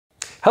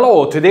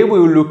Hello, today we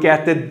will look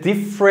at the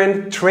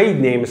different trade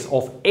names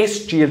of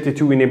SGLT2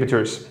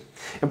 inhibitors.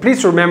 And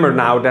please remember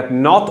now that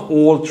not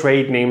all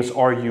trade names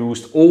are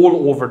used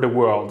all over the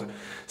world.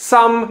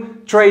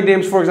 Some trade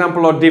names, for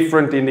example, are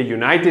different in the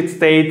United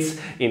States,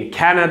 in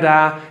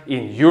Canada,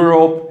 in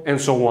Europe,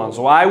 and so on.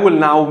 So I will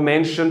now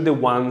mention the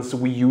ones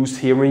we use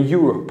here in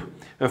Europe.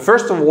 And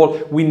first of all,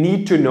 we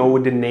need to know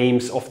the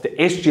names of the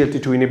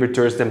SGLT2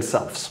 inhibitors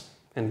themselves.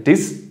 And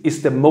this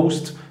is the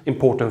most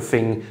important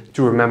thing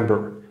to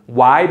remember.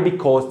 Why?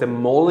 Because the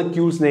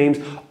molecules' names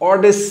are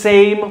the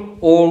same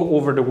all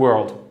over the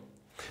world.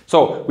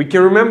 So we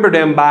can remember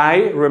them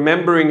by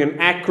remembering an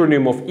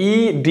acronym of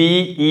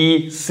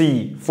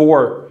EDEC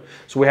for.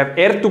 So we have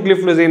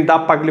ertugliflozin,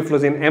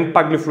 dapagliflozin,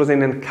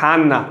 empagliflozin, and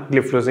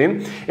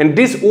canagliflozin. And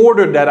this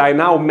order that I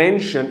now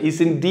mention is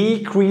in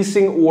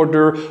decreasing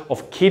order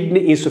of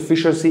kidney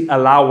insufficiency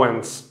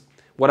allowance.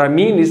 What I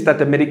mean is that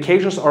the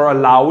medications are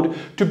allowed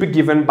to be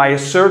given by a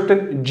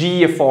certain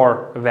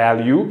GFR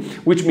value,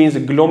 which means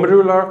a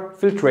glomerular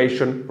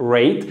filtration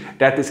rate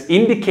that is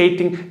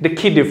indicating the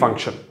kidney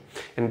function.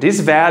 And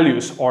these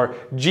values are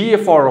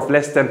GFR of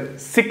less than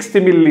 60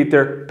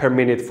 milliliter per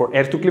minute for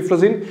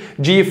ertugliflozin,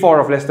 GFR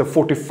of less than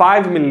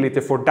 45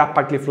 milliliter for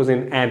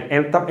dapagliflozin and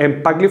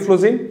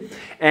empagliflozin,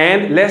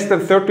 and less than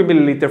 30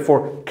 milliliter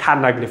for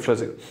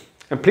canagliflozin.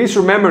 And please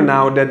remember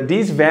now that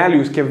these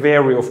values can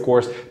vary, of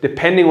course,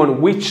 depending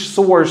on which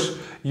source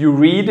you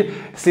read,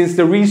 since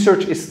the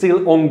research is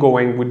still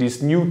ongoing with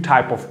this new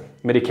type of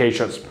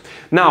medications.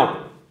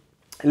 Now,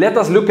 let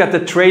us look at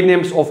the trade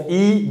names of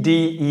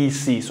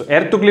EDEC. So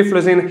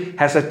ertugliflozin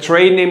has a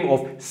trade name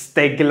of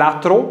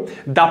Steglatro,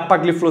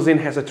 dapagliflozin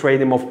has a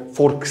trade name of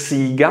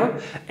Forxiga,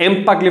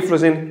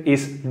 empagliflozin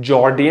is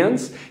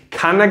Jardiance,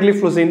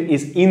 canagliflozin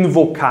is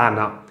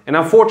Invokana. And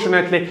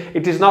unfortunately,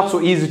 it is not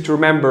so easy to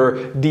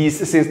remember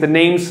these since the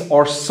names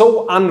are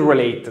so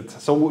unrelated.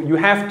 So you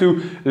have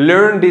to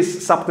learn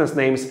these substance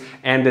names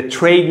and the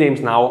trade names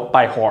now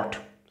by heart.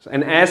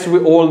 And as we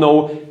all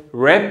know,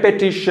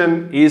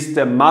 repetition is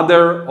the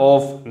mother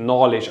of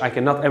knowledge. I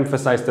cannot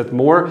emphasize that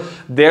more.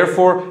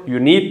 Therefore,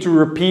 you need to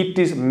repeat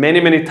this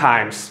many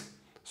times.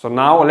 So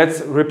now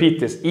let's repeat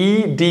this.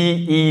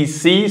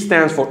 EDEC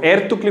stands for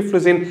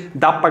ertugliflozin,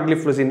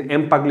 dapagliflozin,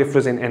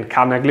 empagliflozin, and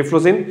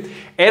canagliflozin.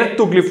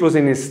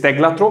 Ertugliflozin is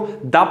Steglatro,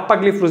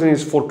 dapagliflozin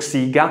is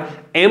Forxiga,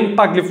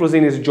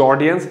 empagliflozin is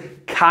Jardiance,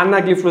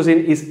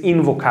 canagliflozin is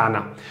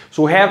Invokana.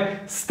 So we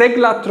have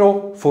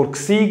Steglatro,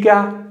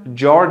 Forxiga,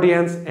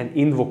 Jardiance, and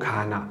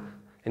Invokana.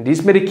 And these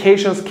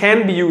medications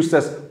can be used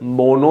as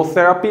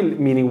monotherapy,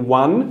 meaning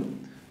one.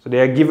 So they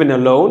are given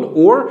alone,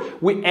 or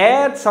we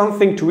add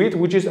something to it,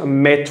 which is a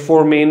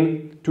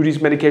metformin to these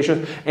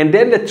medications, and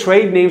then the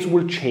trade names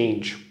will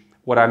change.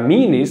 What I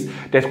mean is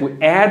that we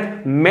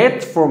add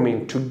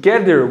metformin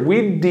together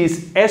with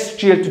this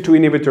SGLT2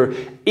 inhibitor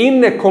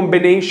in a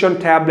combination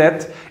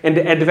tablet, and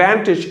the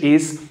advantage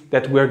is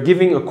that we are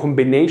giving a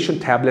combination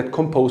tablet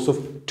composed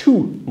of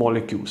two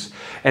molecules,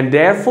 and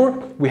therefore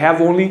we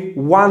have only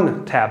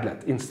one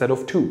tablet instead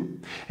of two.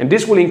 And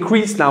this will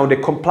increase now the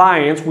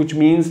compliance, which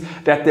means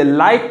that the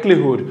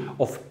likelihood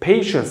of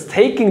patients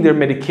taking their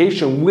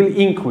medication will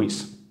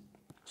increase.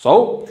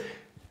 So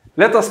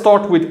let us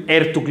start with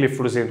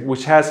ertugliflozin,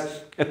 which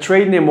has a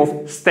trade name of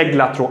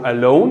Steglatro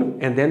alone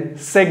and then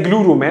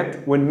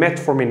Segluromet when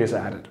metformin is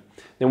added.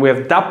 Then we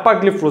have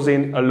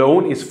dapagliflozin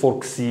alone is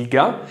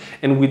Forxiga,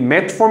 and with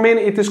metformin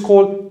it is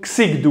called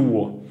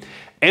Xigduo.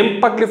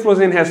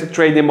 Empagliflozin has a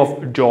trade name of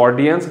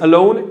Jardiance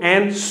alone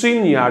and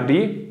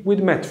Synardi with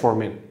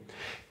metformin.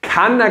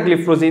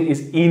 Canagliflozin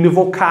is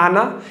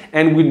Invokana,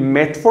 and with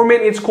metformin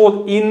it's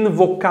called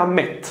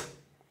Invocamet.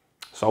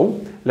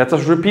 So let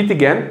us repeat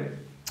again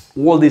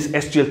all these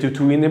SGLT2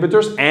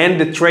 inhibitors and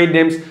the trade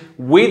names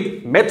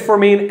with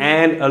metformin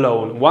and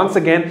alone. Once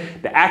again,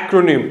 the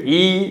acronym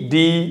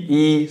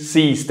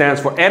EDEC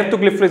stands for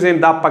ertugliflozin,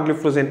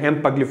 dapagliflozin,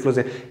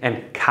 empagliflozin,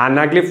 and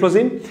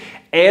canagliflozin.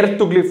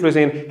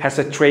 Ertugliflozin has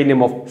a trade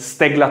name of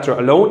Steglatro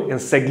alone and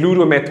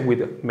Segluromet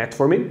with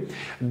metformin.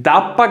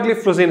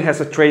 Dapagliflozin has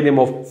a trade name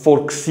of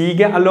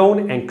Forxiga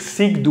alone and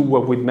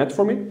Xigduo with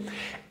metformin.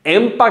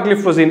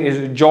 Empagliflozin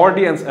is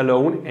Jardiance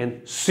alone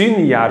and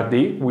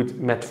Synardi with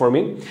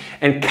metformin.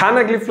 And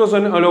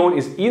canagliflozin alone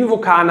is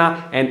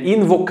Invokana and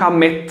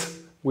Invocamet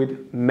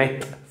with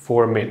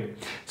metformin.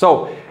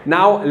 So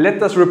now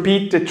let us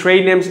repeat the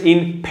trade names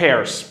in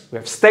pairs. We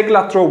have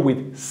Steglatro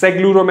with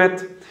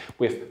Segluromet,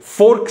 with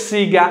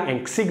Forxiga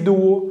and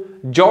Xigduo,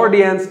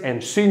 Jardiance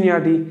and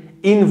Synardi,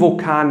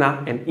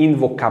 Invokana and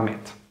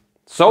Invocamet.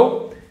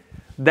 So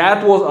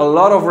that was a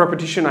lot of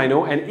repetition, I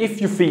know, and if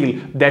you feel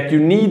that you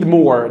need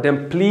more,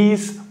 then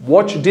please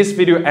watch this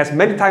video as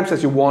many times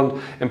as you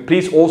want, and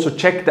please also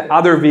check the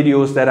other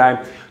videos that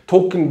I'm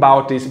talking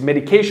about this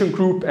medication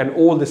group and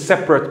all the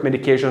separate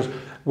medications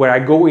where I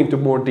go into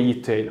more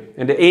detail.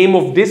 And the aim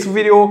of this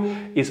video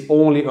is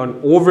only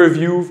an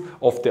overview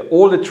of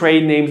all the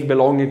trade names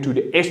belonging to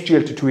the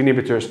SGLT2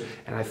 inhibitors,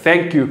 and I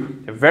thank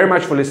you very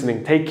much for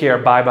listening. Take care,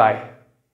 bye bye.